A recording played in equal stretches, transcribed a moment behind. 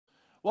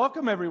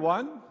Welcome,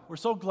 everyone. We're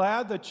so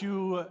glad that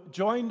you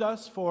joined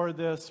us for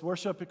this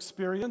worship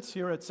experience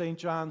here at St.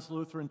 John's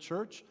Lutheran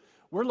Church.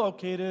 We're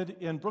located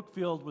in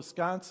Brookfield,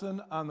 Wisconsin,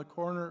 on the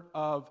corner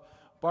of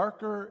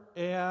Barker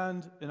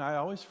and I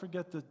always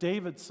forget the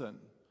Davidson.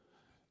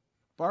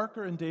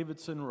 Barker and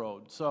Davidson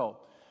Road. So,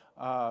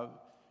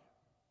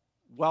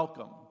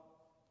 welcome.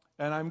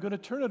 And I'm going to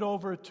turn it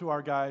over to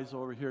our guys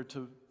over here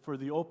for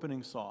the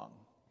opening song.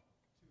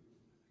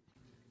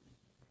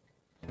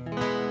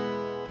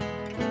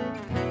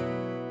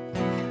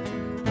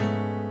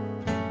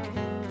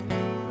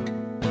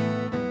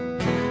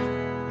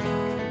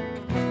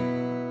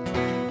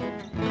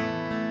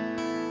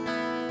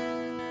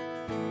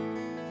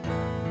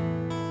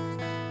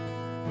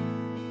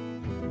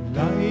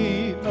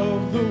 Light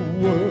of the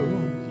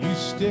world, you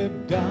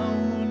step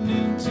down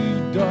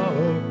into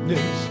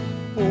darkness.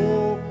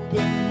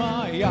 Open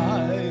my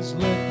eyes,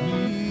 let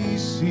me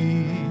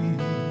see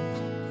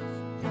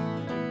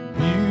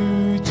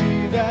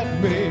beauty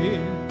that made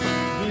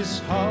this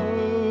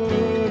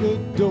heart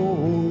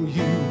adore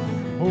you.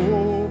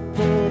 Hope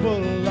of a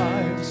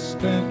life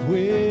spent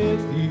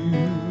with you.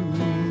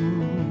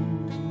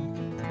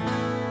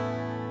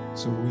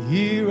 So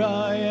here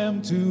I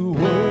am to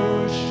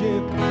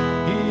worship.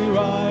 Here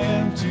I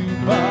am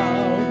to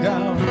bow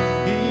down.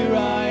 Here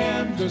I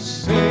am to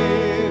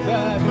say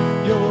that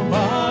you're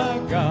my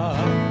God.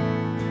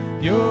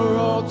 You're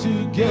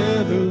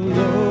altogether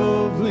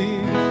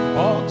lovely,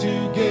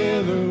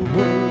 altogether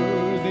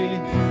worthy,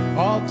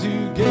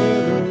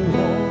 altogether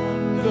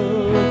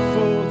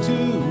wonderful to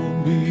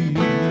me.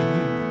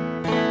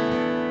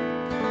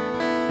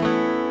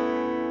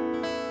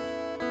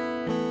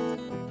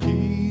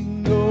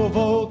 King of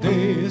all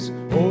days,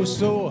 oh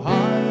so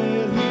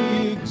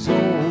highly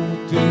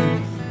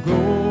exalted,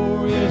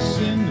 glorious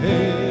in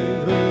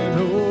heaven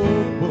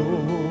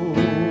above.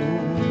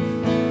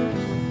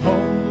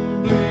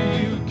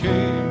 Humbly you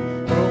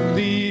came from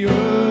the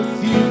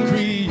earth you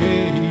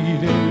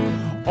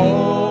created,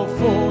 all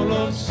for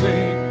love's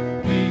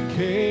sake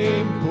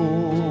became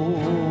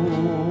poor.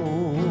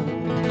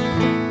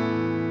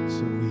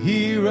 So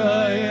here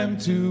I am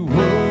to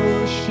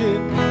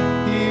worship,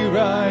 here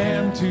I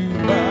am to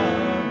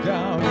bow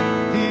down,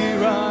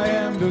 here I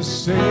am to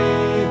say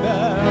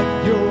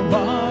that you're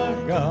my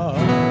God.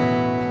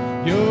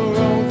 You're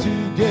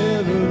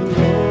altogether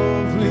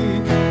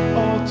lovely,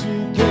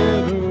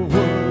 altogether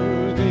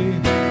worthy,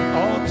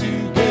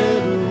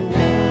 altogether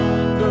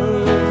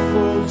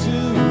wonderful to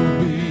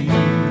me.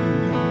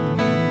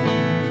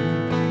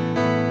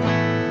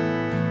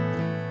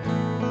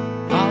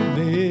 I'll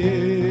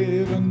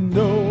never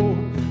know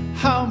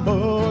how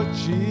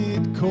much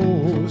it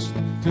cost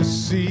to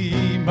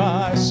see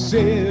my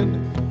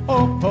sin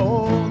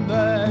upon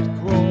that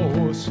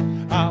cross.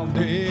 I'll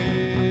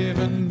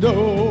never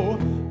know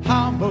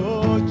how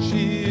much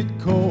it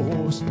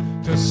cost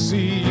to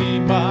see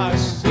my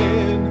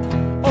sin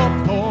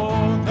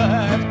upon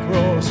that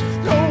cross.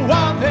 No,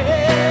 I'll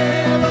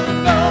never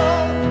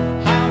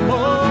know how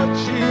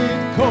much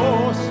it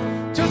cost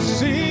to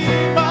see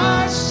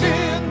my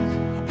sin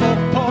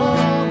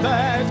upon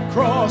that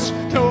cross.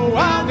 No,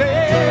 I'll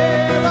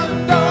never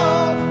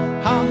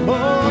know how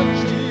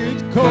much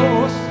it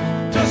cost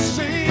to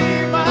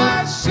see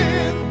my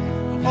sin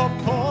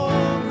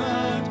upon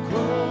that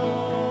cross.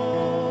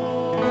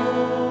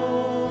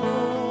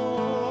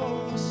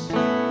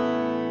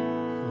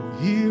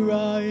 Here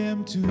I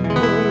am to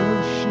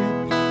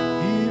worship,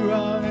 here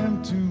I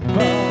am to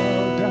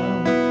bow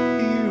down,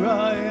 here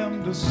I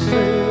am to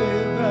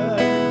say that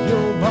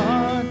you're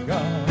my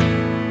God.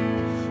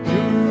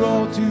 You're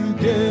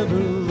altogether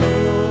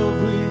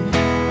lovely,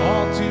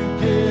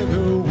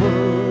 altogether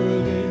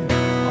worthy,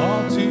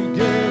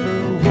 altogether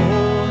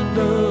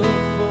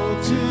wonderful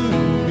to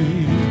me.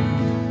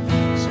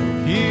 So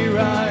here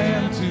I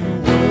am to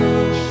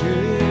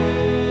worship.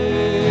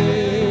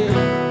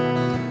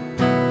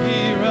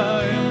 Here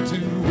I am to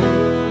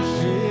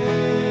worship.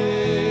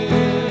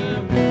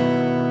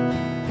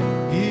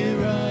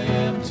 Here I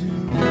am to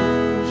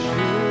worship.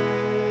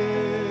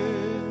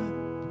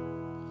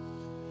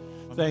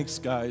 Thanks,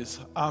 guys.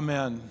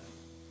 Amen.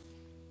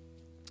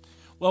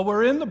 Well,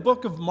 we're in the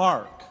book of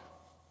Mark.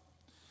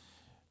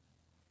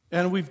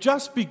 And we've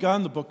just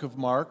begun the book of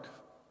Mark.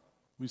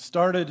 We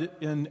started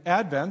in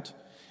Advent.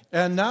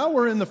 And now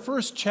we're in the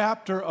first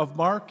chapter of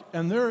Mark.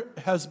 And there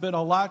has been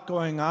a lot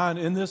going on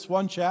in this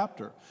one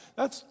chapter.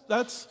 That's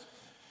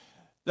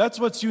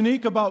what's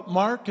unique about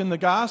Mark in the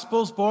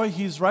Gospels. Boy,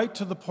 he's right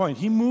to the point.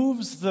 He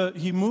moves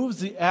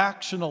the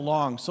action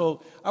along.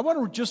 So I want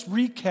to just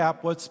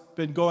recap what's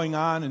been going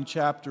on in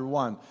chapter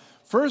 1.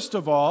 First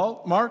of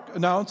all, Mark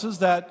announces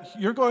that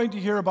you're going to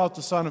hear about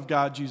the Son of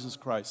God, Jesus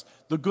Christ,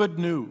 the good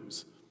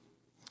news.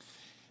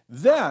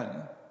 Then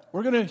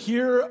we're going to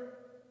hear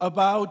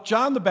about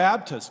John the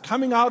Baptist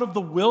coming out of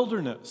the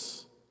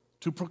wilderness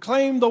to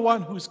proclaim the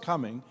one who's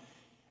coming.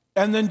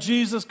 And then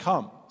Jesus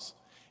comes.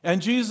 And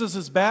Jesus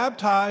is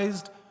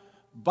baptized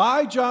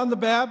by John the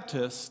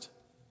Baptist.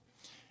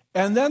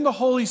 And then the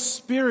Holy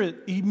Spirit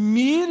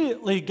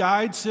immediately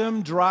guides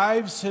him,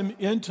 drives him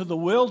into the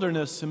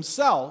wilderness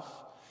himself,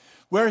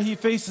 where he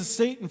faces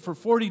Satan for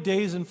 40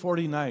 days and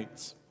 40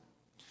 nights.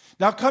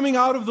 Now, coming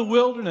out of the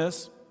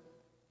wilderness,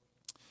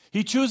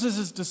 he chooses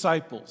his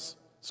disciples.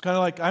 It's kind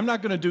of like, I'm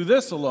not going to do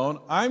this alone.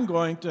 I'm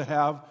going to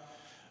have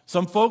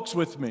some folks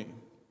with me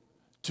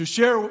to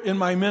share in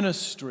my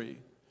ministry.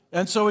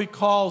 And so he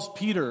calls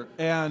Peter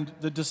and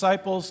the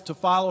disciples to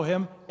follow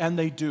him, and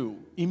they do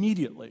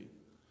immediately.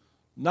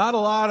 Not a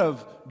lot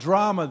of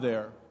drama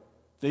there.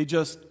 They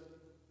just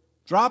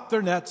drop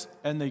their nets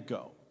and they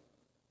go.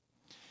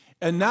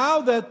 And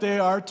now that they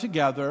are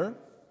together,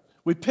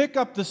 we pick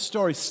up the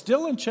story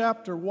still in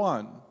chapter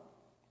 1.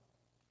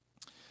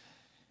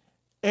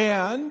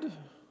 And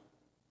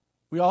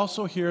we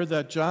also hear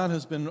that John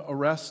has been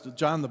arrested.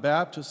 John the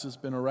Baptist has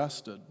been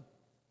arrested.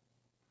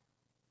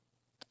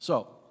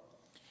 So,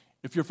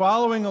 if you're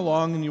following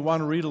along and you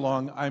want to read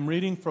along, I'm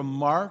reading from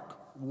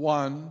Mark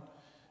 1,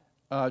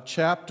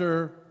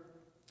 chapter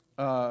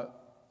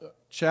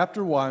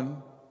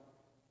 1,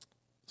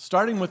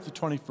 starting with the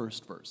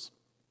 21st verse.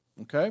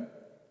 Okay?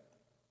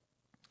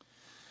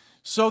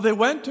 So they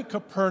went to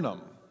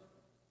Capernaum,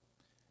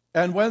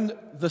 and when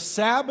the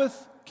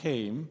Sabbath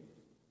came,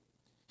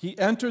 he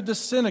entered the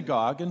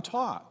synagogue and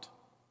taught.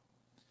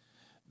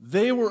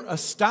 They were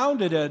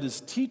astounded at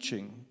his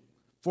teaching,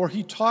 for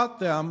he taught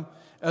them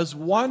as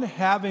one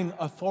having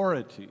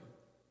authority,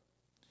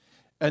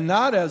 and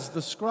not as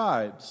the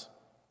scribes.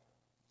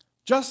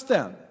 Just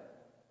then,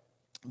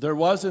 there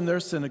was in their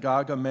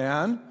synagogue a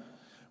man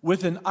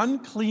with an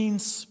unclean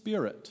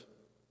spirit.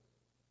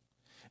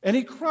 And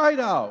he cried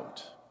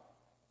out,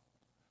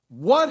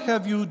 What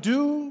have you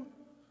to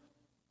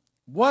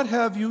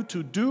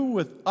do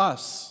with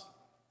us,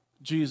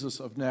 Jesus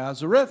of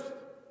Nazareth?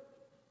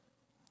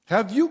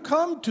 Have you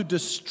come to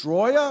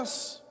destroy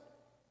us?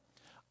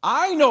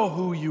 I know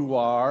who you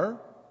are,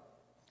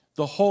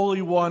 the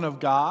Holy One of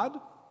God.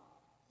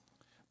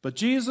 But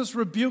Jesus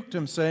rebuked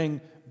him,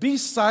 saying, Be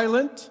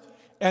silent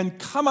and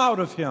come out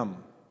of him.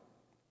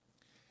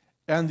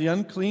 And the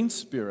unclean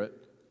spirit,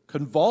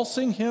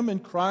 convulsing him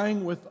and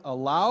crying with a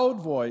loud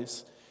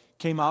voice,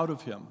 came out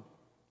of him.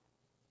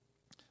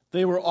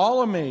 They were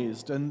all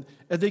amazed, and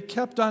they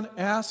kept on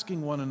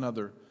asking one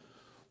another,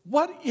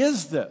 What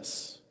is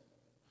this?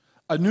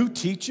 A new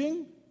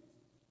teaching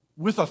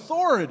with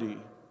authority?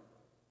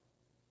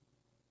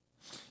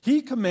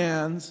 He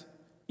commands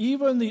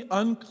even the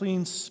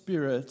unclean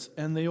spirits,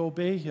 and they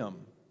obey him.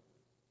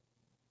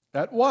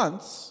 At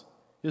once,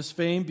 his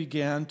fame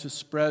began to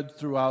spread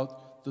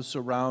throughout the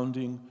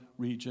surrounding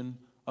region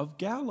of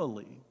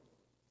Galilee.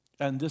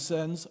 And this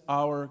ends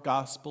our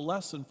gospel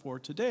lesson for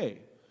today.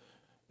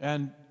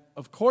 And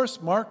of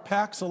course, Mark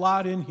packs a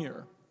lot in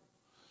here.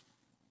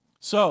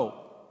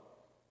 So,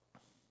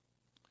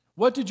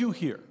 what did you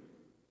hear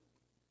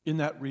in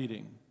that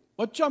reading?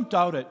 What jumped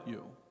out at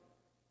you?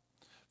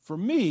 For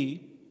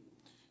me,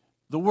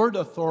 the word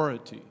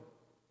authority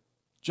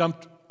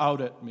jumped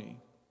out at me.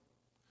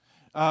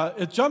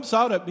 It jumps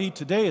out at me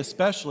today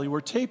especially.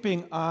 We're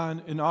taping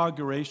on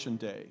Inauguration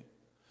Day,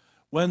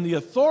 when the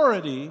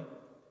authority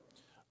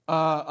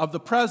of the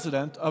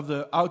president, of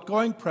the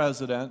outgoing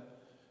president,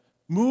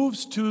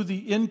 moves to the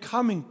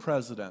incoming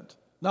president.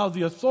 Now,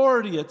 the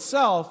authority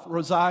itself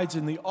resides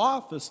in the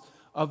office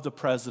of the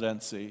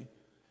presidency,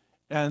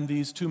 and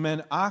these two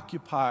men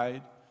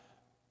occupied,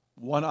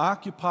 one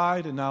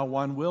occupied and now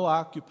one will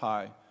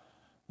occupy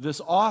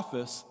this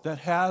office that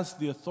has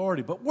the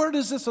authority. But where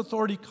does this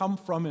authority come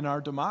from in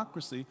our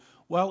democracy?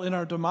 Well, in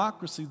our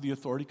democracy, the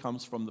authority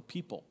comes from the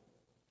people.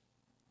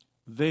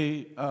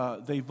 They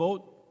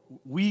vote,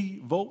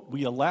 we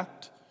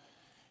elect,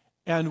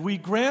 and we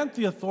grant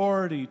the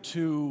authority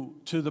to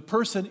the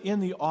person in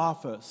the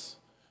office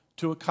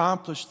to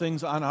accomplish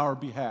things on our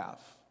behalf.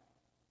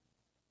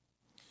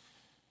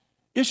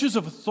 Issues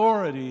of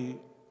authority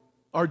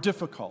are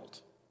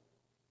difficult.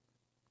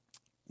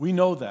 We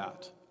know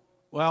that.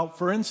 Well,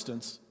 for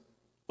instance,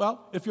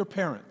 if you're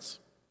parents,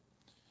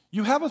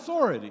 you have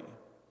authority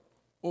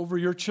over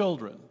your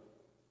children.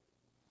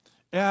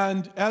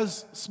 And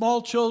as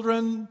small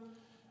children,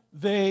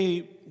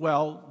 they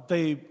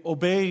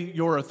obey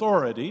your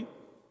authority,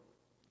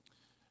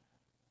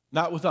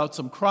 not without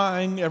some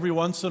crying every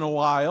once in a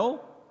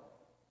while,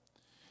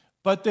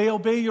 but they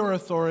obey your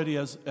authority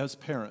as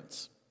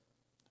parents.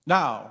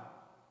 Now,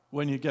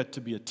 when you get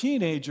to be a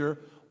teenager,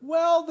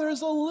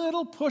 there's a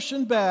little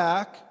pushing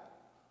back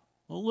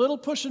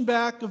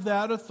of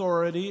that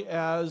authority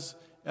as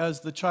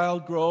the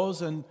child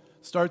grows and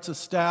starts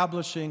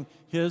establishing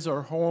his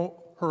or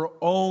her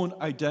own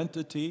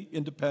identity,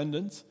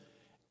 independence,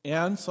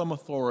 and some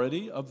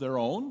authority of their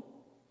own.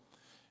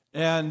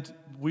 And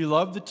we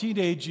love the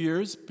teenage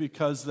years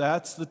because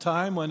that's the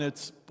time when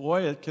it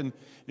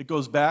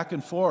goes back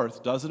and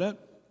forth, doesn't it?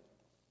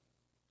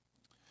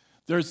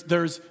 There's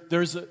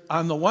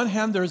on the one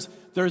hand,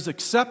 there's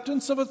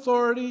acceptance of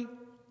authority,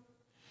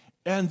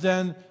 and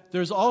then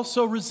there's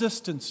also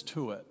resistance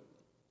to it.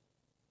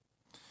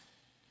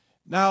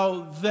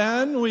 Now,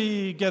 then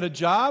we get a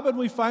job and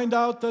we find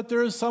out that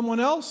there is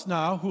someone else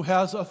now who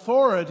has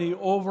authority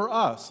over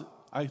us.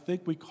 I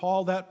think we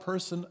call that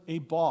person a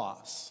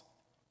boss.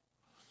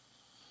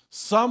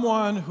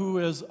 Someone who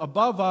is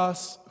above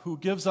us, who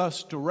gives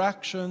us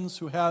directions,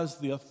 who has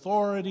the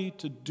authority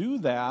to do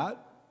that.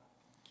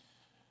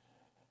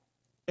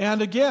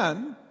 And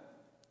again,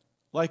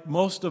 like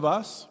most of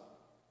us,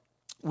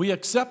 we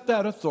accept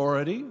that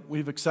authority.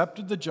 We've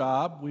accepted the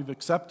job. We've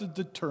accepted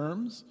the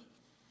terms.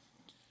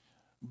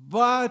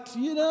 But,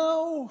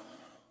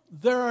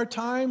 there are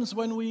times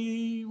when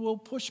we will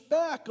push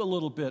back a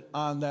little bit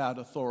on that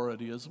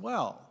authority as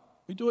well.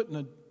 We do it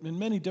in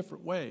many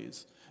different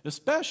ways,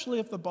 especially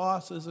if the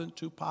boss isn't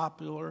too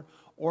popular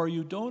or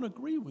you don't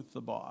agree with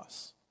the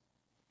boss.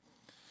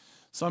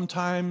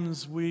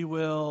 Sometimes we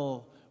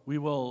will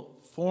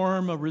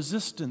form a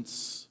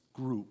resistance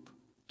group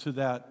to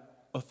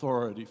that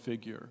authority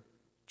figure,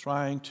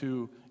 trying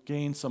to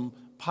gain some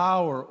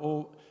power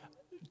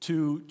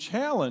to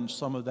challenge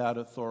some of that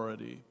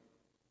authority.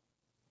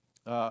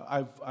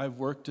 I've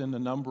worked in a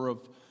number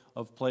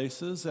of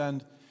places,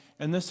 and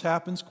this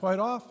happens quite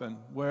often,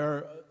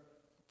 where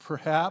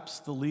perhaps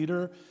the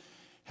leader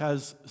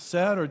has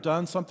said or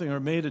done something or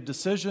made a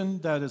decision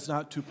that is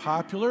not too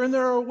popular, and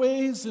there are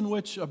ways in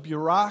which a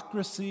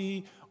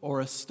bureaucracy or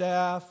a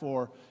staff,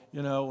 or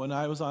when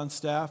I was on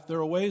staff, there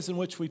are ways in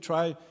which we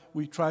try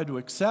to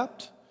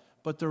accept,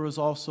 but there was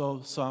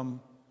also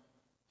some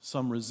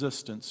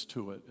resistance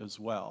to it as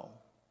well.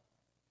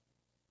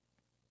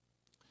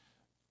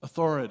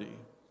 Authority.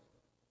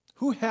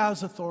 Who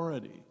has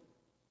authority?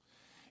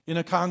 In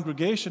a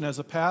congregation, as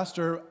a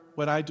pastor,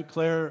 when I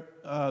declare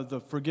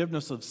the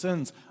forgiveness of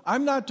sins,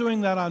 I'm not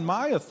doing that on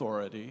my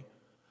authority.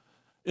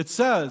 It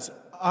says,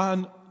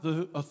 on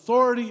the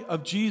authority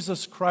of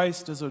Jesus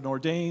Christ as an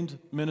ordained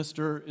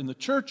minister in the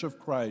Church of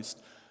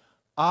Christ,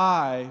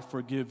 I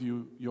forgive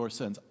you your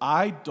sins.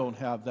 I don't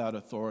have that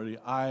authority.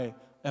 I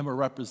am a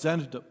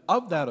representative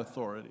of that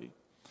authority.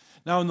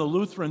 Now, in the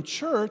Lutheran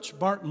Church,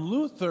 Martin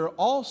Luther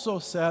also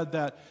said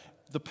that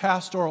the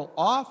pastoral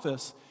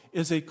office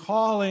is a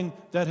calling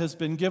that has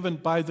been given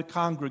by the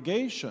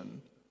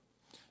congregation,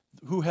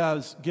 who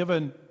has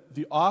given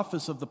the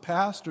office of the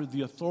pastor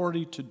the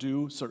authority to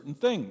do certain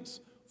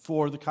things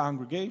for the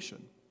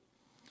congregation.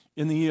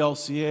 In the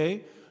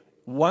ELCA,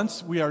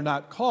 once we are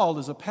not called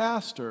as a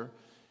pastor,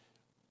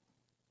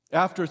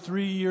 after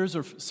 3 years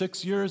or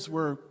 6 years,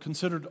 we're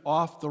considered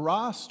off the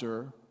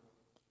roster,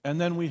 and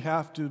then we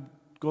have to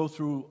go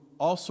through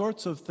all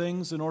sorts of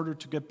things in order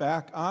to get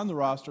back on the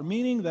roster,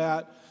 meaning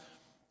that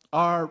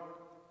our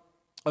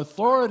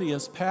authority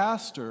as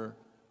pastor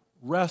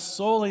rests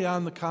solely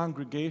on the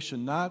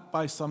congregation, not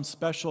by some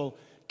special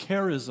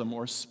charism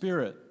or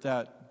spirit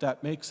that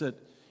makes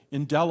it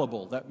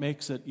indelible, that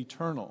makes it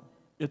eternal.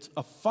 It's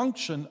a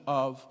function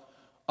of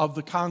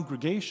the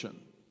congregation.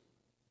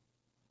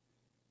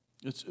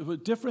 It's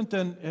different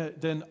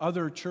than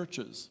other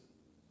churches.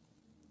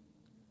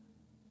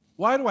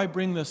 Why do I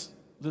bring this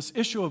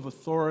issue of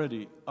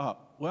authority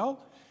up?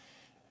 Well,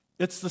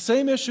 it's the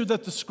same issue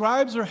that the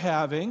scribes are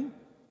having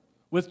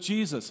with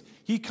Jesus.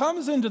 He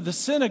comes into the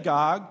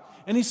synagogue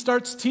and he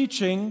starts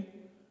teaching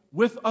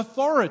with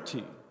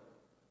authority.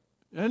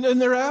 And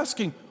they're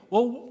asking,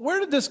 well,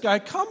 where did this guy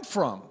come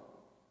from?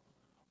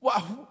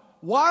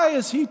 Why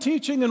is he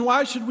teaching, and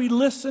why should we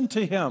listen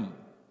to him?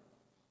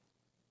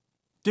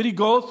 Did he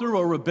go through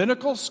a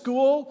rabbinical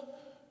school?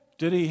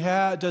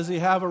 Does he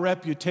have a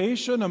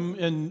reputation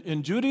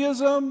in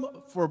Judaism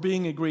for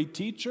being a great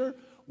teacher?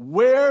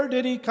 Where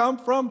did he come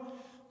from?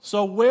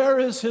 So where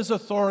is his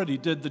authority?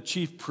 Did the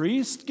chief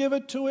priest give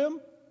it to him?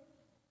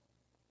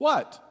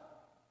 What?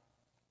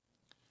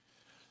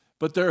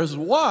 But there is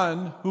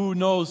one who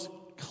knows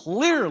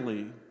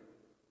clearly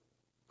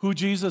who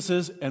Jesus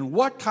is and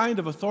what kind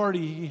of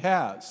authority he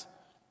has.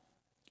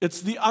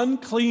 It's the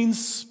unclean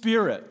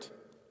spirit,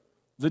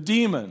 the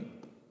demon.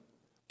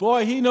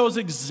 Boy, he knows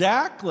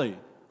exactly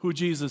who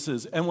Jesus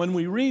is. And when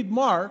we read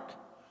Mark,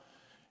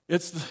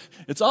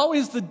 it's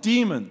always the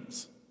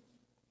demons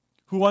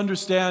who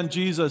understand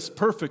Jesus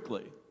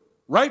perfectly,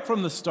 right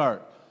from the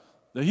start.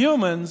 The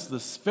humans, the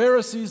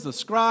Pharisees, the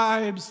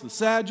scribes, the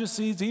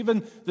Sadducees,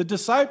 even the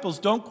disciples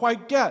don't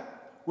quite get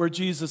where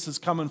Jesus is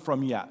coming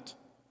from yet.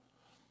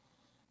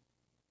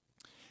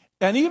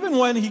 And even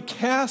when he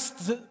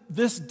casts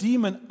this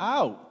demon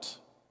out,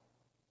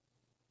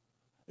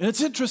 and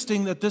it's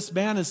interesting that this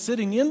man is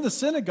sitting in the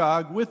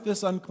synagogue with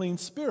this unclean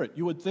spirit.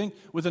 You would think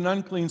with an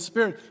unclean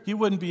spirit, he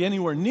wouldn't be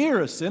anywhere near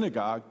a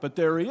synagogue, but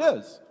there he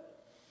is.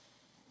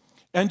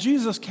 And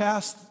Jesus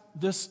casts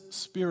this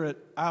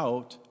spirit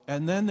out,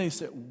 and then they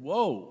say,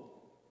 whoa,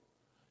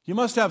 you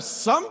must have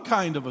some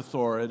kind of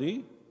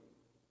authority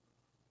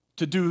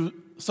to do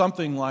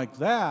something like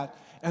that.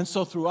 And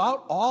so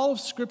throughout all of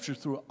Scripture,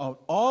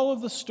 throughout all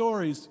of the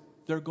stories,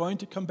 they're going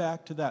to come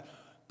back to that.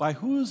 By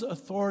whose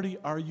authority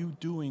are you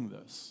doing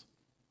this?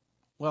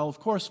 Well, of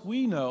course,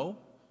 we know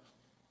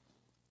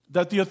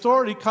that the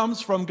authority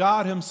comes from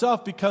God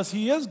himself because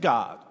he is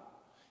God.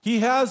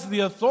 He has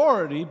the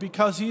authority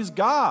because he's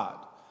God.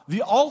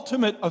 the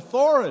ultimate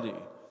authority,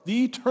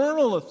 the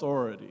eternal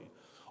authority.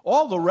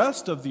 All the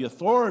rest of the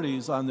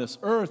authorities on this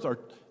earth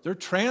they're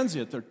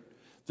transient,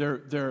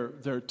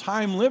 they're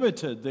time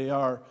limited, they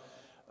are,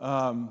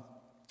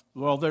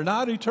 they're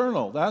not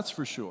eternal, that's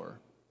for sure.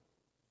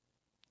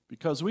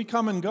 Because we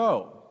come and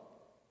go.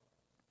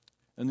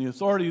 And the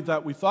authority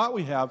that we thought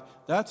we have,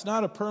 that's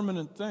not a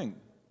permanent thing.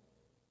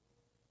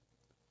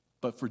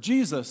 But for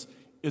Jesus,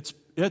 it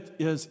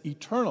is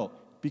eternal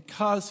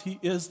because he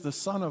is the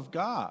Son of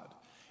God.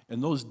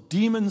 And those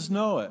demons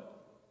know it.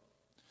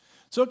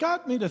 So it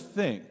got me to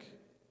think,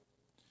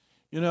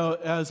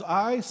 as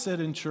I sit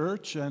in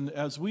church and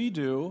as we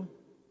do,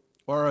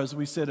 or as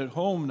we sit at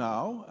home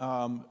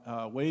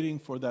now, waiting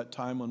for that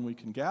time when we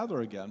can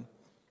gather again,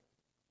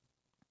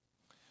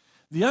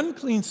 the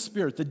unclean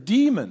spirit, the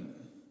demon,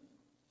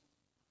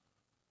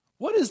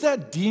 what is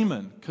that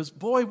demon? Because,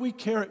 boy,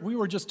 we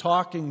were just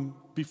talking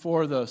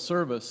before the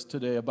service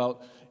today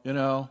about,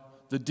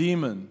 the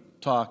demon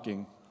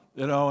talking,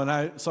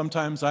 and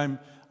sometimes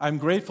I'm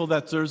grateful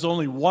that there's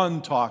only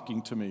one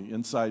talking to me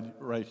inside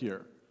right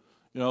here.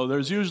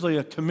 There's usually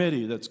a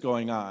committee that's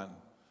going on.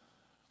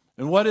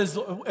 And what is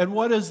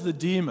the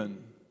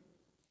demon?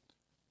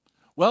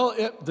 Well,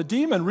 the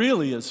demon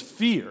really is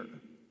fear.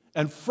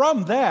 And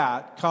from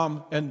that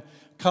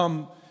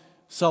come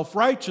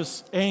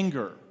self-righteous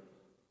anger,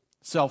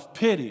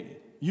 self-pity,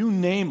 you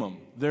name them,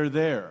 they're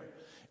there.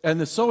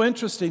 And it's so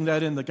interesting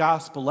that in the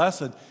gospel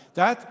lesson,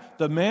 that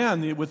the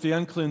man with the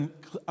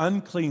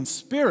unclean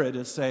spirit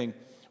is saying,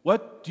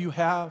 what do you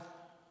have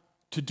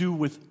to do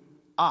with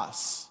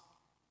us?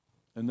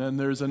 And then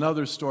there's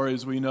another story,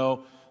 as we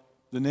know,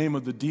 the name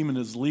of the demon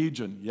is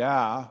Legion.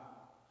 Yeah.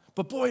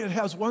 But boy, it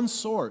has one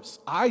source,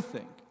 I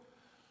think.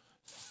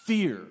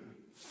 Fear.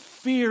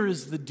 Fear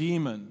is the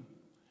demon.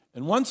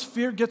 And once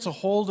fear gets a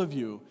hold of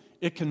you,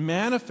 it can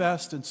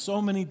manifest in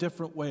so many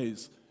different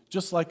ways,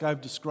 just like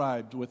I've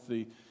described with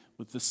the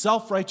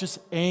self-righteous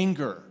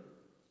anger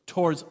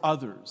towards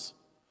others,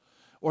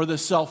 or the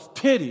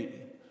self-pity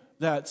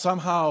that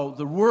somehow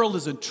the world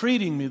isn't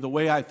treating me the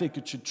way I think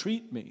it should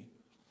treat me,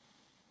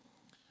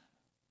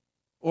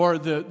 or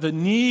the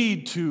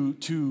need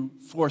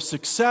for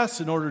success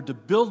in order to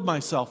build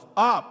myself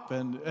up,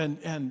 and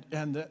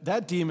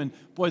that demon,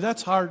 boy,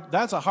 that's hard.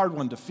 That's a hard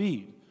one to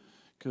feed,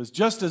 because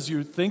just as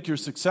you think you're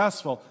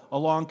successful,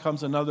 along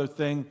comes another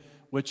thing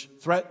which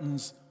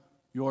threatens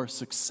your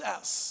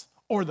success,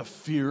 or the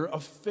fear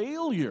of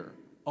failure.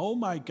 Oh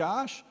my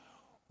gosh,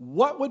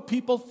 what would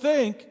people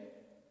think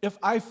if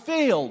I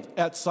failed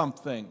at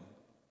something?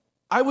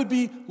 I would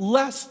be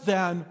less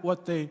than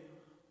what they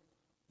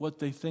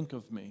think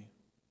of me.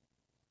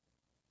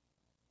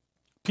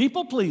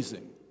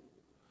 People-pleasing.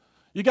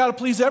 You got to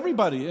please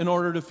everybody in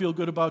order to feel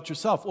good about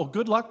yourself. Well,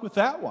 good luck with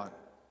that one.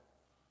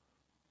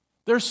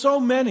 There's so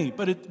many,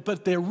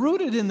 but they're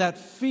rooted in that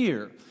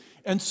fear.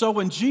 And so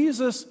when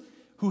Jesus,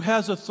 who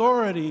has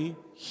authority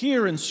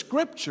here in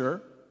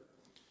Scripture,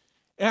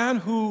 and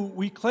who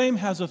we claim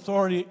has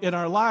authority in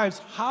our lives,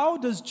 how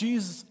does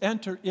Jesus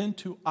enter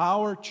into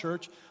our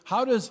church?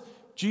 How does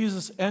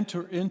Jesus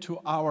enter into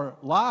our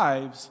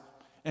lives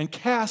and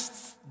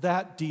casts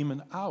that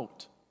demon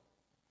out?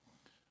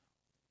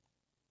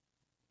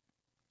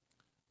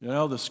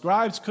 The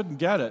scribes couldn't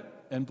get it.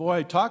 And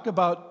boy, talk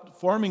about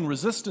forming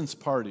resistance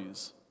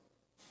parties.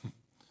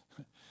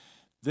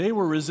 They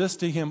were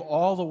resisting him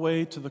all the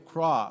way to the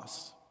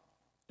cross.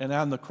 And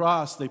on the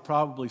cross, they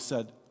probably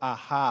said,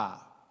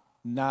 aha,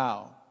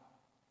 now.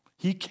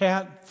 He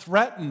can't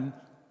threaten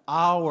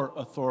our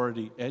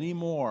authority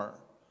anymore.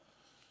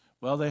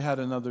 Well, they had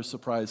another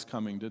surprise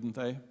coming, didn't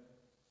they?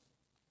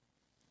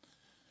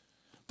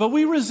 But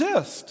we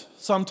resist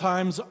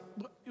sometimes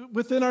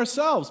within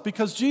ourselves,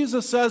 because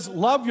Jesus says,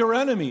 love your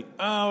enemy.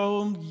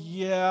 Oh,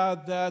 yeah,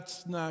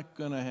 that's not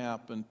going to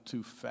happen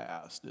too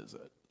fast, is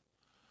it?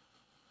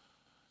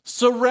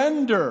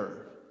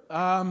 Surrender.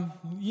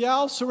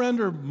 I'll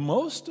surrender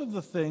most of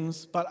the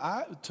things,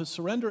 but to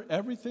surrender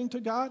everything to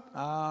God,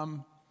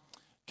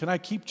 can I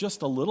keep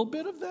just a little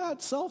bit of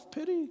that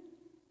self-pity?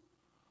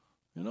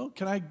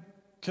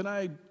 Can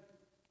I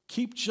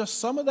keep just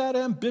some of that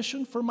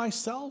ambition for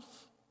myself?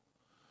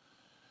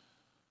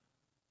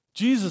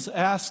 Jesus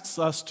asks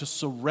us to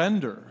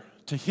surrender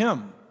to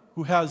him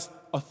who has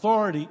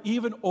authority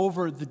even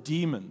over the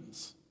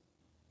demons.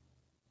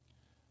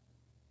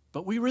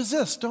 But we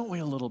resist, don't we,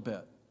 a little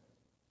bit?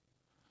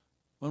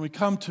 When we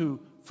come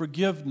to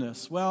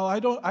forgiveness, well,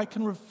 I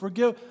can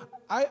forgive.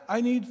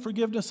 I need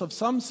forgiveness of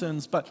some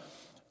sins, but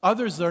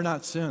others, they're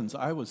not sins.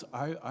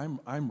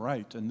 I'm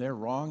right, and they're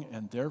wrong,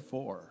 and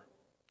therefore,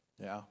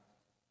 yeah.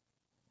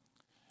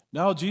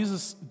 No,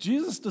 Jesus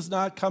does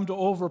not come to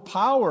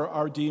overpower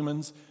our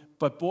demons,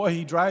 but boy,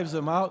 he drives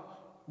them out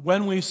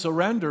when we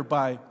surrender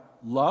by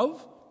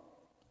love,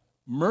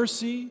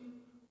 mercy,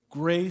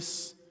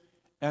 grace,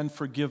 and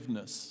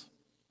forgiveness.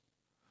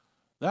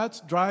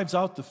 That drives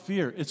out the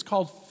fear. It's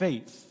called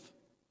faith.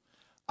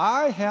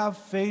 I have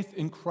faith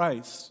in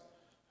Christ.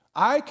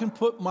 I can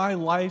put my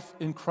life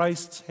in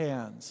Christ's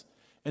hands.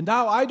 And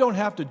now I don't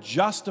have to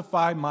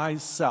justify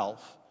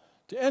myself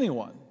to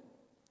anyone.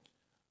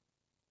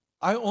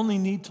 I only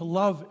need to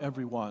love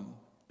everyone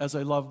as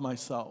I love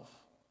myself.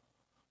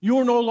 You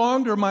are no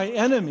longer my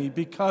enemy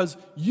because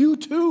you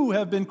too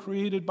have been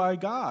created by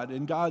God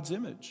in God's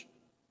image.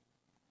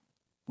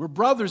 We're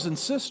brothers and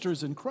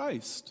sisters in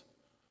Christ.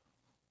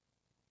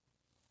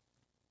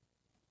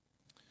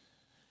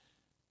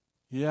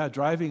 Yeah,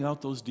 driving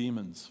out those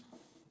demons.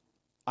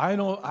 I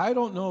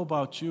don't know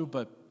about you,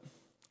 but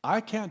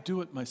I can't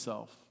do it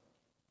myself.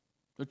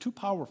 They're too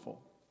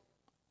powerful.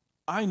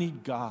 I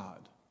need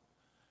God.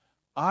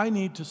 I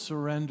need to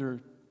surrender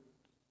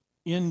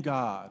in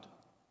God.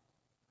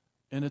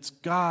 And it's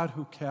God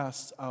who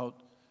casts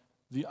out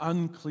the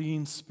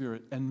unclean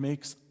spirit and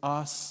makes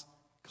us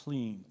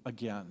clean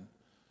again.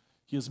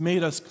 He has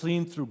made us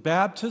clean through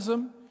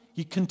baptism.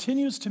 He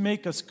continues to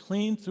make us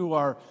clean through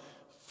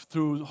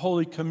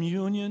Holy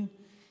Communion.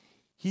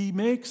 He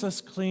makes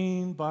us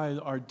clean by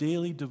our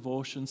daily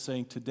devotion,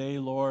 saying, "Today,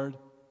 Lord,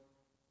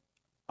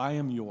 I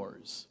am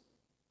yours.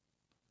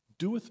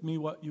 Do with me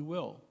what you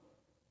will."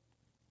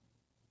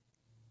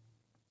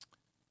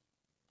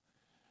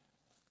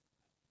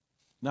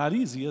 Not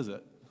easy, is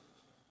it?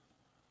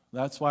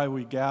 That's why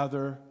we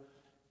gather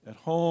at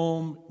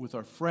home with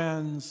our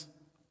friends,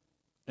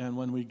 and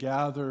when we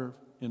gather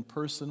in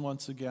person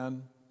once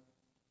again.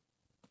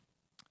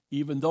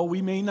 Even though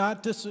we may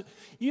not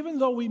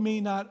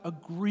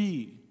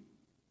agree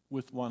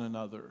with one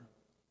another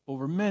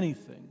over many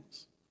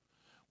things,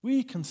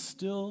 we can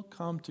still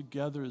come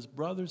together as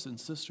brothers and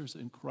sisters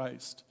in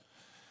Christ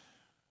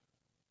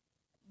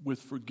with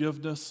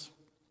forgiveness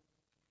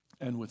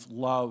and with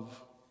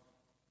love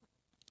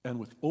and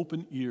with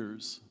open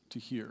ears to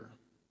hear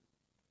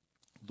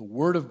the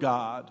Word of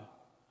God,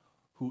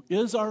 who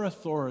is our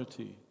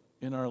authority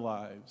in our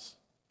lives.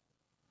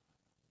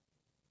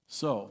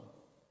 So,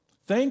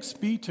 thanks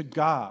be to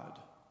God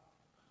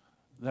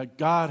that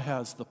God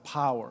has the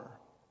power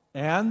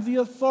and the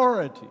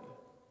authority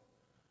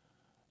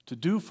to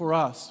do for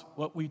us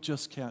what we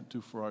just can't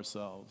do for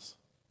ourselves.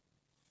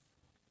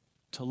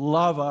 To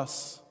love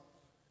us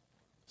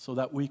so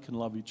that we can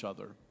love each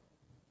other.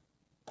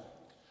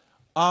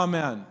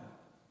 Amen.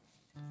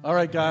 All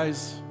right,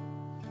 guys,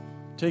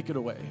 take it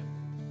away.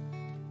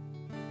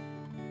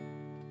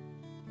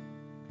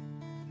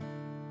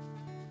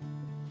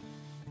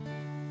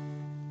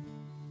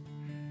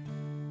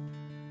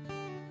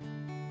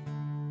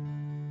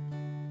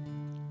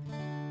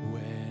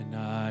 When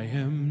I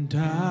am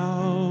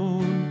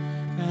down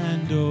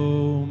and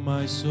oh,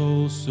 my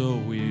soul so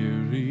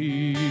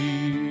weary,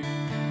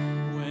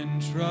 when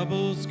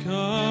troubles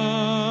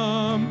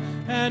come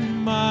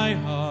and my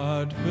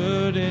heart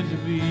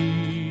burdened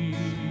be,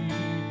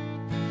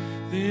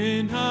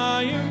 then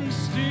I am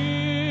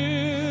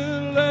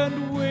still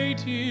and wait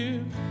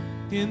here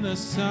in the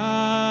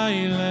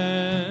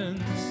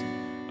silence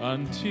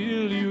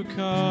until you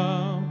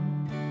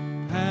come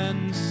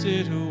and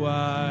sit a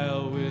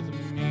while with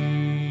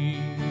me.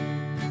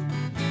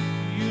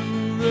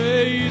 You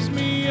raise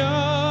me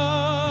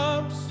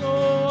up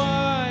so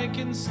I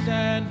can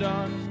stand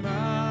on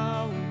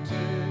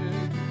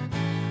mountains.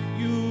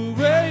 You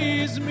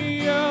raise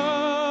me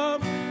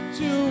up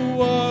to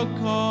walk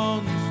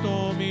on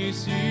stormy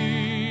seas,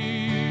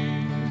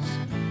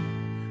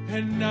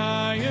 and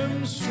I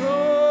am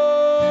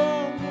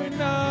strong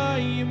when I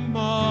am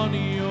on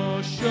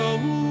your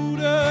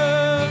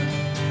shoulder.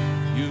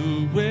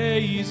 You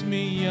raise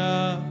me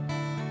up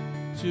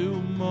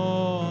to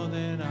more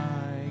than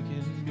I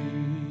can be.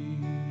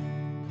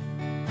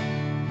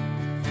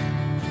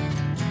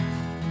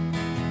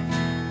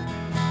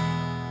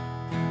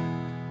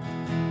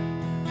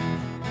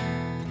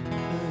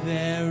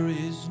 There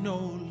is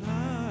no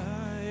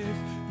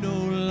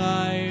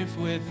life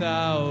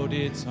without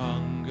its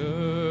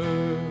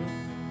hunger.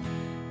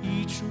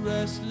 Each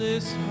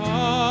restless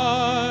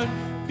heart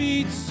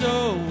beats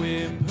so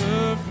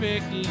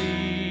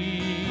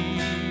imperfectly.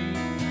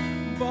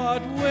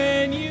 But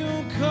when you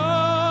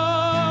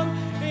come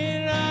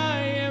and I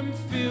am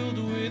filled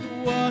with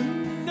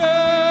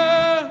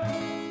wonder,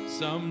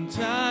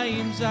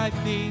 sometimes I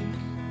think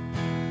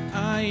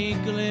I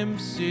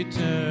glimpse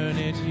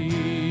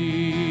eternity.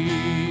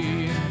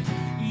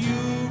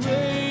 You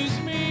raise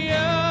me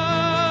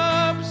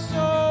up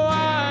so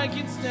I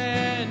can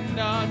stand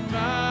on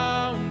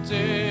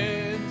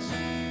mountains.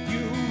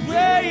 You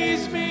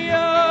raise me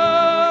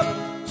up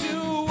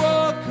to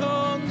walk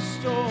on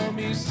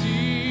stormy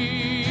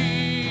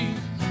seas,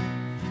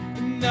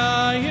 and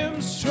I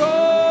am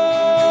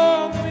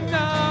strong when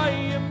I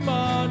am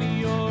on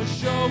your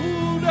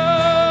shoulders.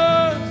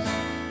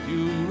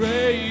 You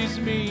raise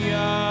me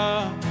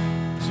up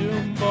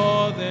to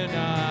more than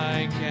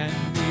I can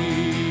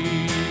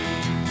be.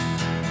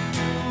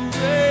 You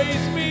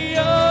raise me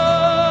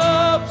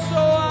up so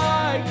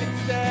I can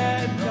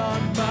stand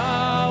on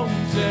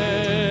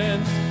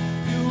mountains.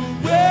 You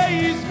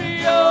raise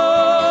me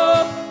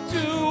up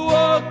to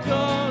walk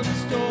on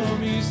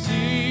stormy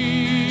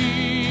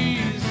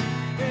seas,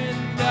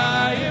 and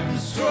I am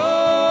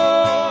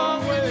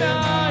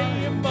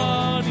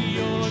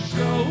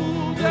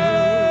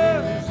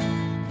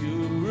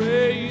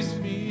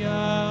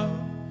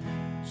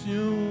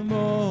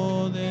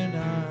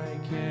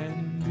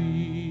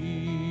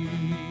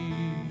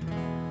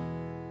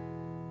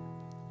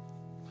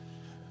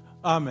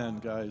Amen,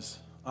 guys.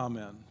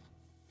 Amen.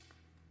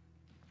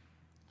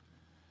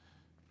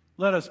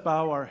 Let us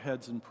bow our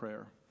heads in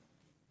prayer.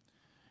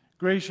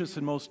 Gracious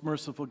and most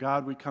merciful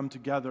God, we come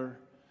together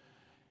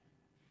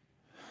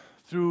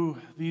through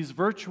these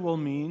virtual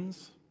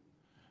means,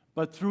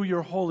 but through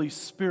your Holy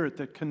Spirit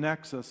that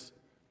connects us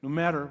no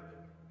matter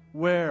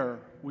where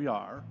we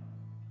are.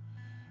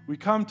 We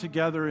come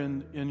together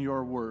in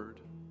your word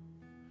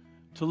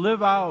to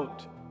live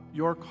out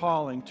your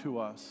calling to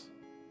us,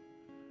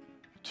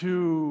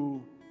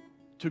 to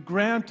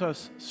grant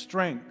us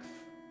strength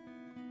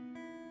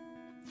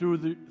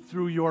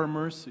through your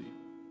mercy.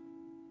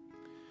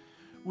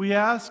 We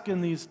ask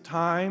in these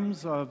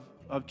times of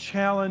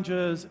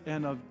challenges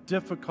and of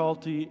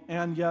difficulty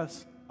and,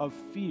 yes, of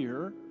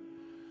fear,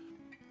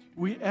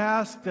 we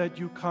ask that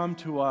you come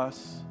to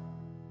us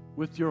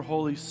with your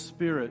Holy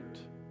Spirit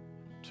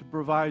to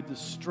provide the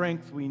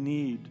strength we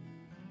need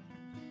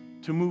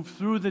to move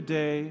through the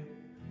day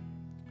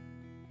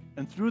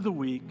and through the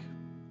week,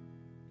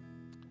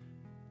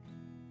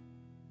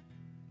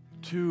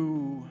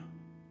 to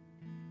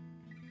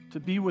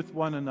be with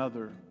one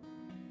another.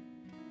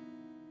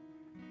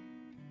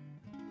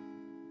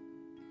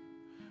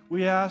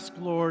 We ask,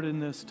 Lord, in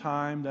this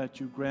time that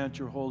you grant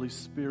your Holy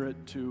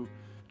Spirit to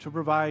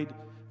provide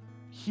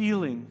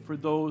healing for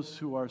those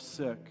who are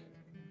sick,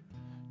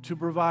 to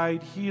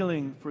provide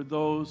healing for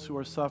those who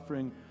are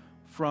suffering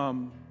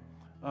from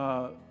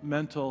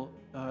mental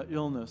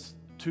illness,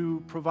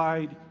 to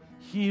provide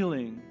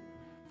healing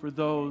for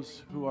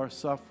those who are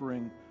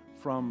suffering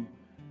from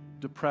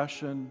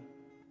depression,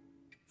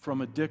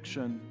 from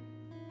addiction,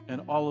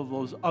 and all of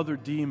those other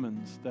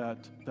demons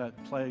that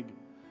plague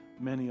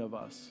many of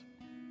us.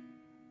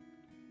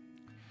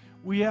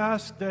 We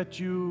ask that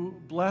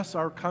you bless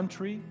our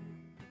country.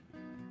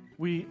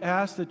 We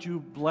ask that you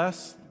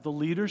bless the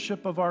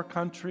leadership of our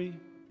country.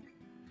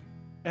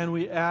 And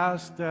we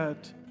ask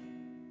that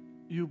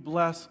you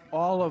bless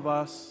all of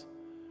us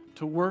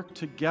to work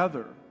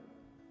together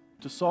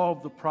to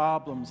solve the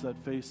problems that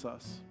face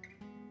us.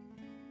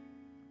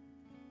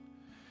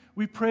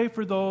 We pray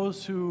for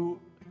those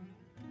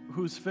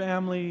whose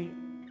family,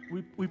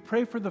 we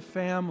pray for the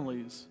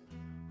families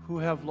who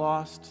have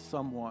lost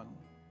someone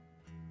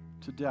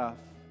to death.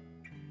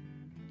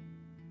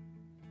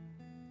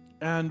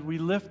 And we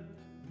lift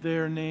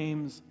their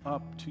names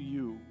up to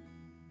you.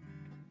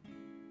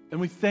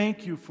 And we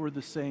thank you for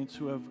the saints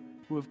who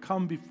have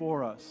come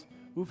before us,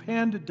 who've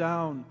handed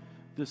down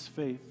this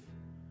faith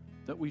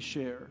that we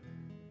share.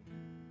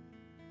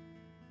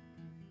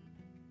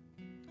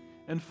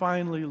 And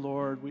finally,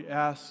 Lord, we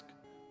ask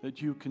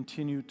that you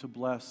continue to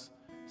bless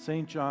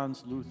St.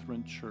 John's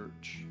Lutheran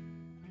Church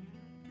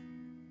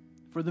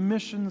for the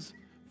missions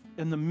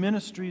and the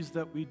ministries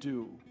that we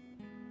do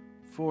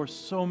for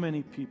so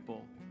many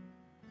people.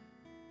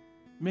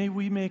 May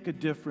we make a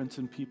difference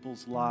in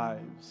people's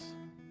lives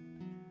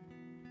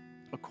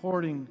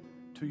according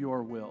to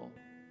your will.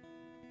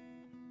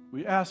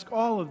 We ask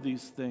all of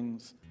these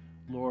things,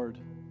 Lord,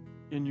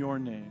 in your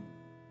name,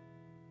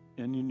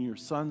 and in your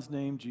Son's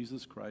name,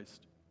 Jesus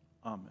Christ.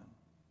 Amen.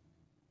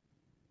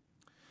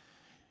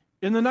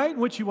 In the night in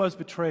which he was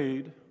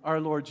betrayed,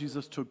 our Lord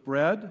Jesus took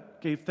bread,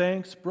 gave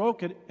thanks,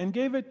 broke it, and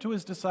gave it to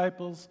his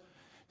disciples,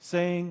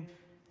 saying,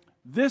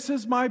 "This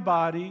is my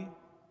body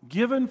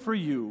given for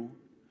you.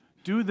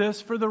 Do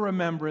this for the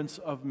remembrance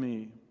of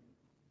me."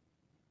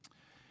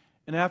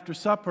 And after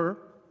supper,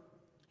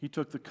 he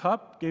took the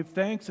cup, gave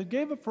thanks, and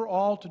gave it for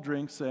all to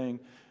drink, saying,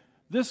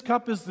 "This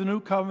cup is the new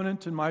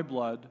covenant in my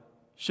blood,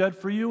 shed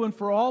for you and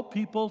for all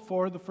people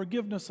for the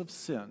forgiveness of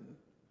sin.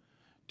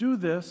 Do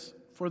this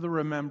for the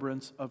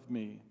remembrance of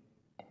me."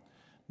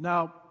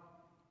 Now,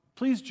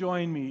 please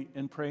join me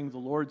in praying the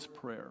Lord's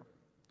Prayer.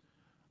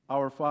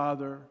 Our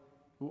Father,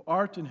 who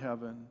art in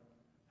heaven,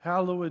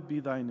 hallowed be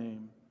thy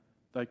name.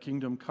 Thy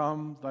kingdom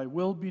come, thy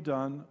will be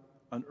done,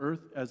 on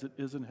earth as it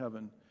is in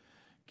heaven.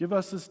 Give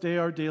us this day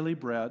our daily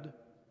bread,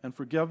 and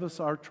forgive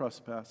us our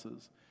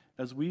trespasses,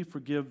 as we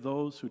forgive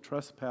those who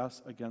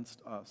trespass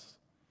against us.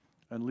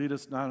 And lead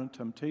us not into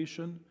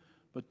temptation,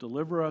 but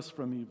deliver us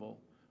from evil.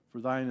 For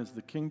thine is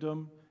the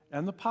kingdom,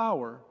 and the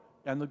power,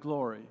 and the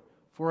glory,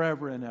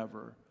 forever and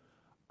ever.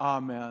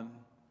 Amen.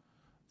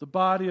 The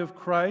body of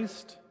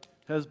Christ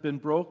has been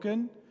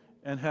broken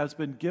and has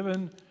been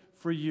given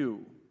for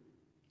you.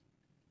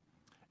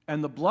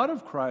 And the blood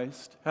of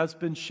Christ has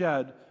been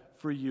shed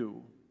for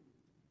you.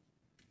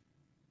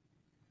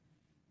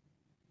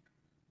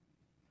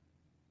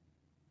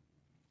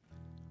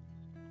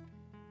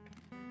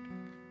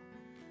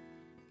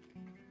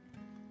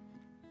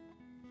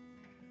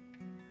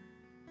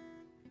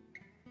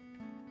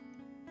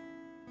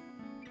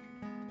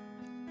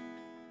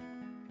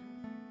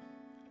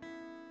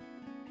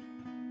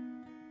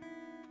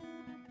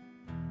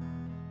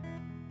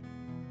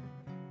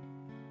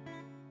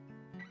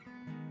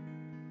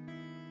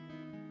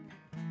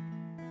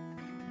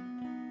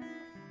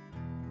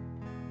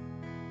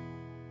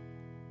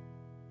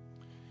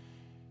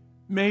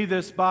 May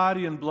this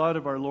body and blood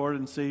of our Lord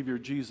and Savior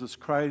Jesus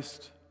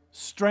Christ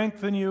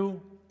strengthen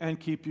you and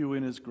keep you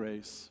in his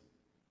grace.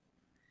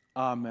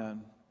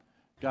 Amen.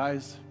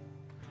 Guys.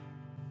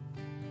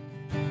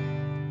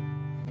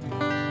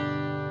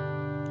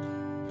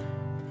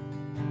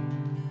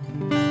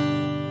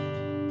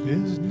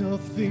 There's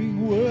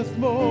nothing worth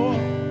more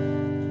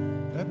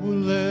that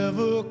will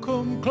ever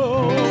come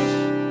close.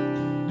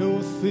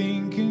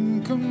 Nothing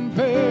can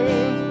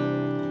compare.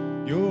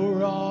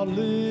 You're our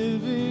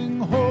living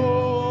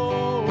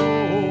hope.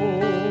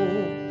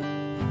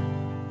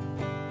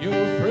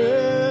 Your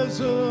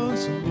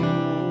presence, Lord.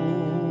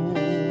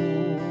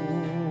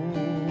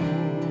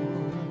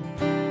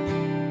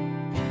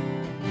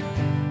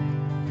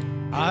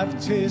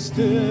 I've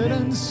tasted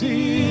and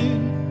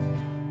seen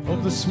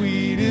of the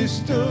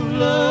sweetest of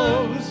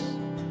loves,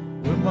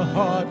 when my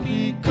heart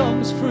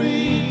becomes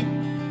free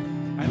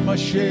and my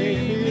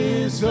shame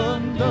is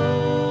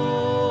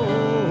undone.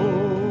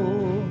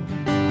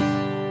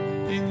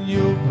 In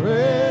your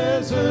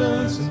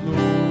presence,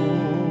 Lord.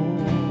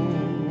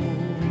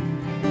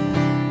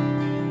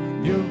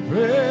 Your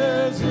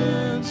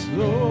presence,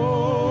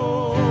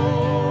 Lord.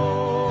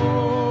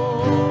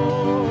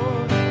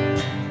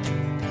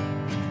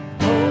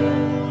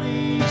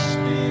 Holy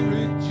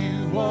Spirit,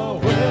 you are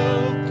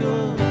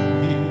welcome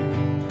here.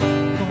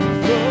 Come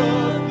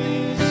flood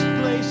this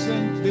place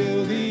and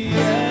fill the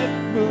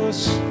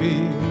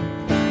atmosphere.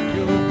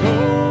 Your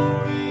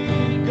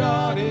glory,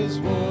 God, is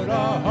what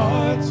our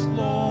hearts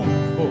long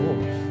for,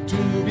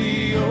 to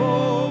be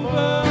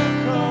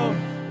overcome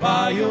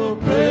by your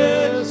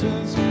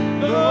presence,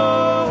 Lord.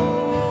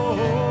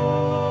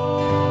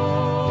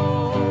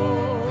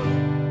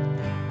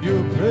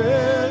 Your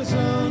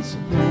presence,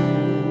 Lord.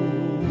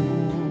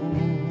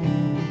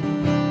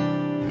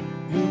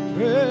 Your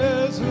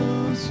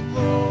presence,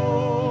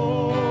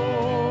 Lord.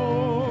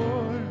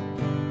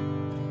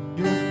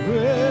 Your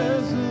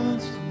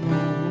presence,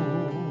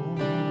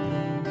 Lord.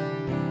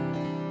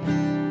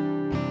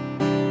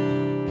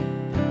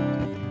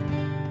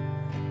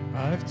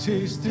 I've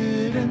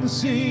tasted and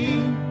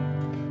seen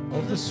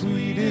of the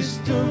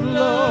sweetest of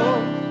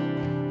love,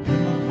 when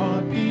my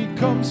heart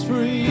becomes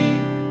free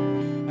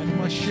and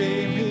my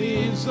shame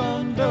is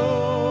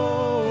undone.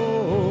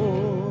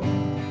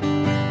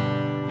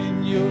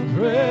 In your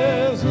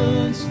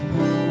presence,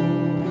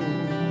 Lord.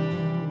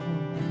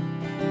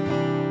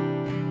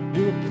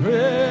 Your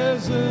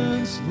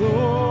presence,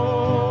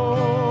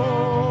 Lord.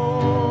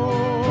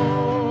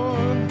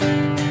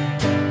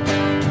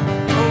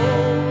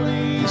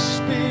 Holy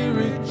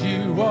Spirit,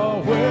 you are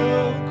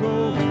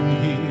welcome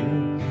here.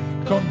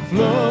 Come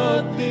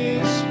flood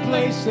this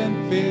place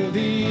and fill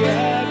the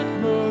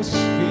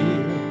atmosphere.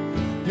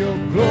 Your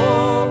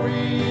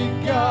glory,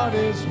 God,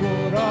 is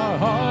what our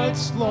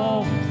hearts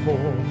long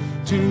for,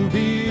 to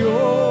be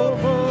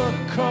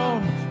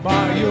overcome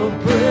by your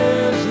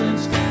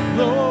presence,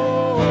 Lord.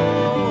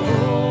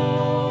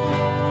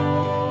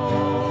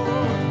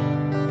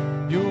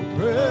 Your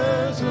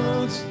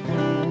presence,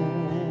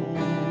 Lord.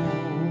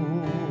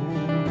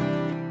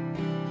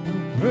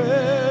 Your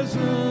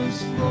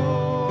presence,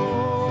 Lord.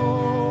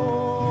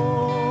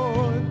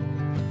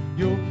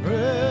 Your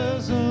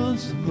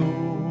presence, Lord.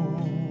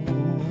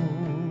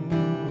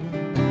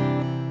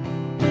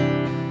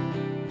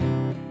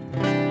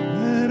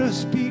 Let us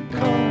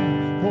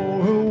become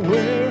more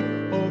aware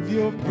of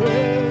your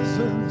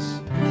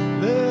presence.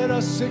 Let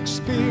us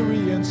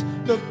experience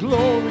the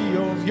glory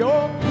of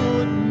your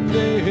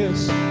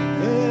goodness.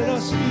 Let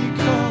us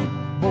become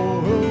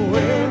more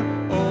aware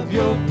of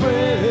your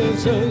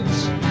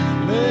presence.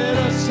 Let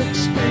us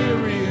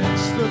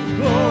experience the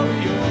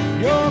glory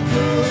of your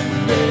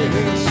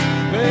goodness.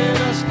 Let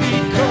us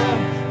become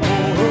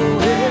more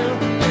aware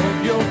of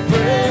your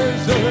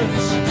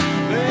presence.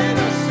 Let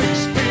us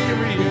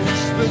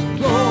experience the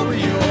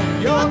glory of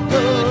your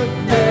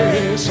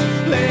goodness.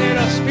 Let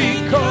us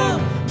become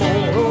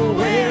more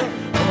aware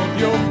of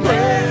your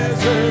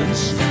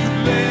presence.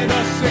 Let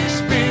us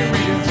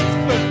experience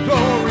the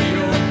glory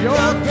of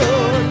your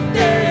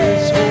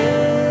goodness.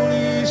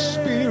 Holy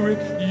Spirit,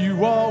 you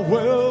are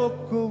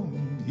welcome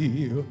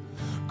here.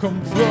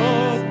 Come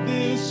flood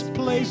this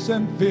place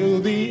and fill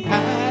the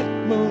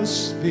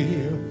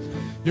atmosphere.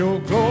 Your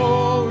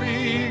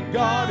glory,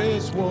 God,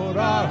 is what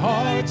our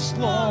hearts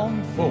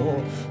long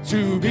for,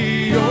 to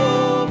be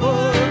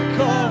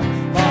overcome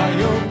by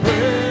your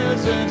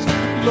presence,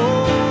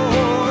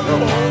 Lord.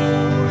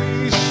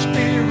 Holy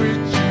Spirit,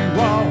 you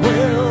are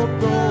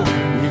welcome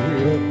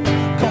here.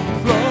 Come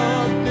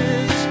flood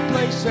this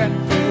place and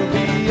fill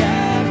the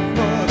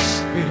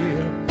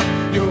atmosphere.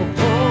 Your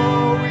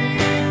glory,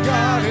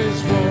 God,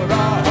 is what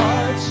our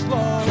hearts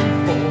long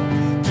for,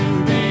 to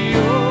be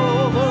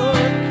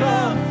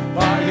overcome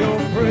by your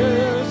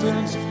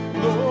presence,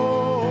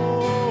 Lord.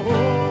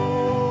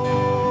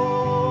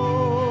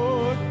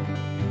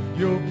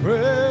 Your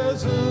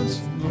presence,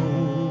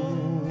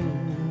 Lord.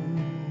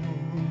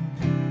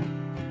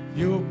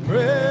 Your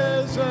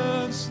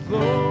presence,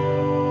 Lord.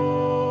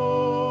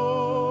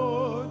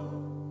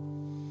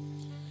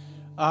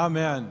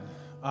 Amen.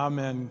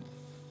 Amen.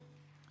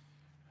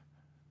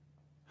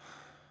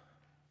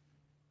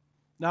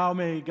 Now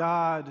may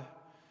God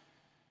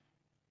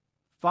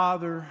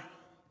Father,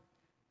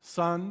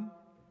 Son,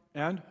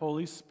 and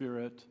Holy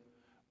Spirit,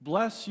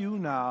 bless you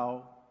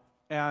now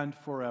and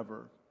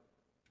forever.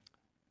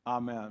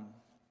 Amen.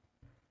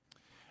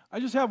 I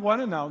just have one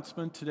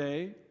announcement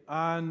today.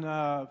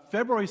 On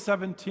February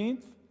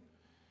 17th,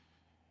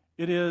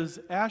 it is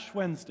Ash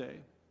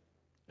Wednesday.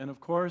 And of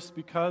course,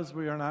 because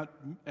we are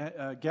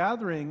not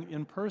gathering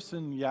in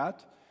person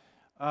yet,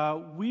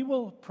 we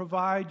will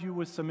provide you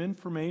with some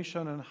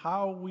information on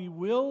how we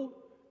will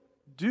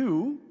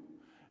do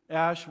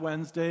Ash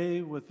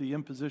Wednesday with the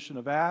imposition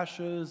of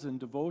ashes and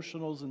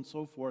devotionals and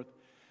so forth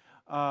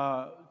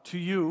to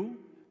you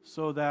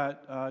so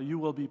that you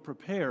will be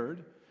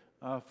prepared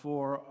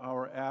for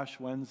our Ash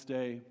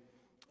Wednesday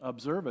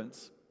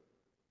observance.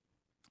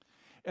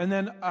 And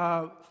then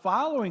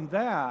following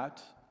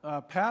that,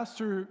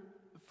 Pastor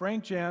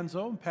Frank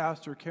Janzo and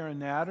Pastor Karen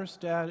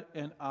Natterstad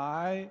and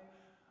I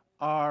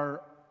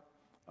are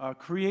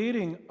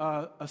creating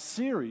a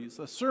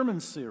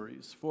sermon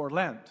series for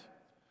Lent.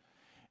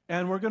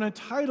 And we're going to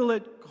title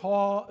it,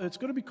 it's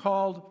going to be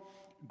called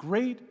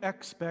Great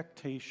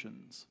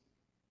Expectations.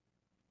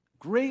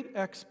 Great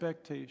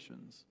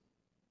Expectations.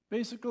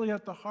 Basically,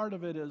 at the heart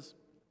of it is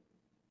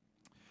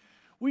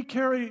we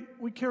carry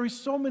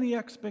so many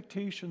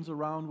expectations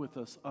around with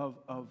us of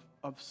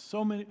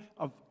so many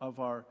of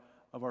our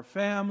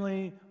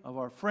family, of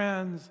our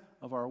friends,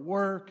 of our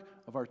work,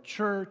 of our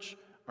church,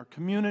 our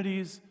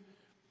communities.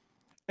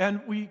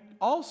 And we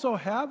also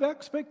have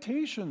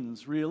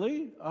expectations,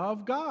 really,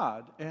 of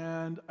God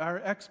and our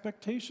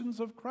expectations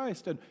of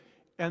Christ.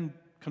 And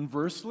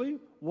conversely,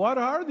 what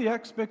are the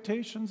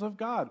expectations of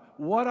God?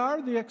 What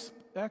are the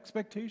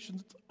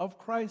expectations of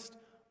Christ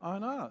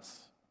on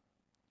us?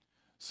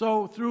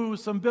 So through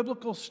some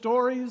biblical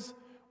stories,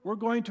 we're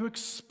going to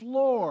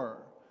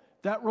explore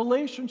that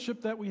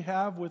relationship that we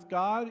have with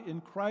God in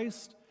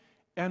Christ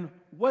and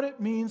what it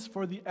means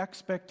for the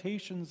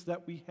expectations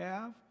that we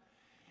have,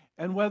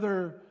 and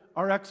whether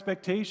our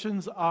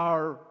expectations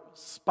are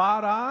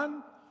spot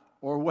on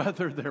or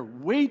whether they're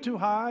way too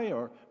high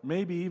or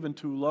maybe even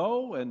too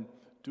low, and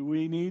do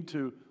we need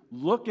to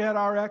look at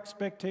our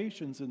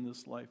expectations in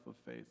this life of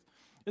faith.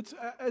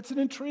 It's an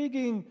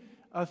intriguing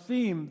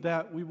theme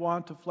that we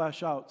want to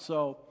flesh out.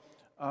 So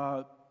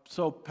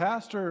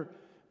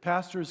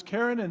Pastors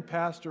Karen and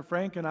Pastor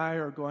Frank and I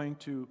are going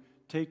to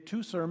take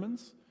two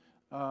sermons,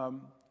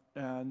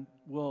 and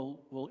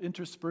we'll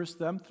intersperse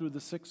them through the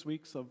 6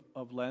 weeks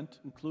of Lent,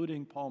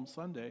 including Palm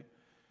Sunday,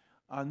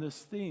 on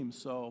this theme.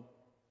 So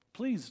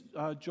please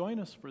join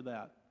us for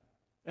that,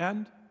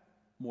 and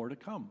more to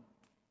come.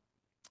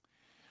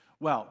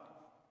 Well,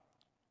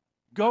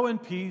 go in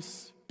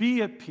peace,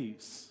 be at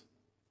peace,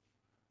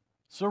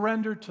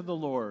 surrender to the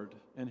Lord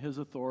and His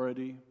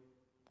authority,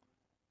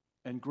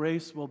 and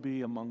grace will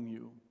be among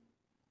you.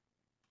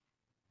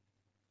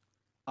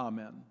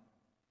 Amen.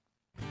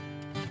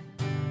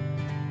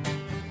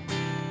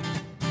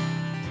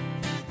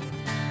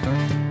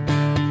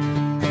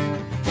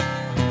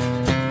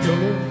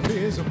 Your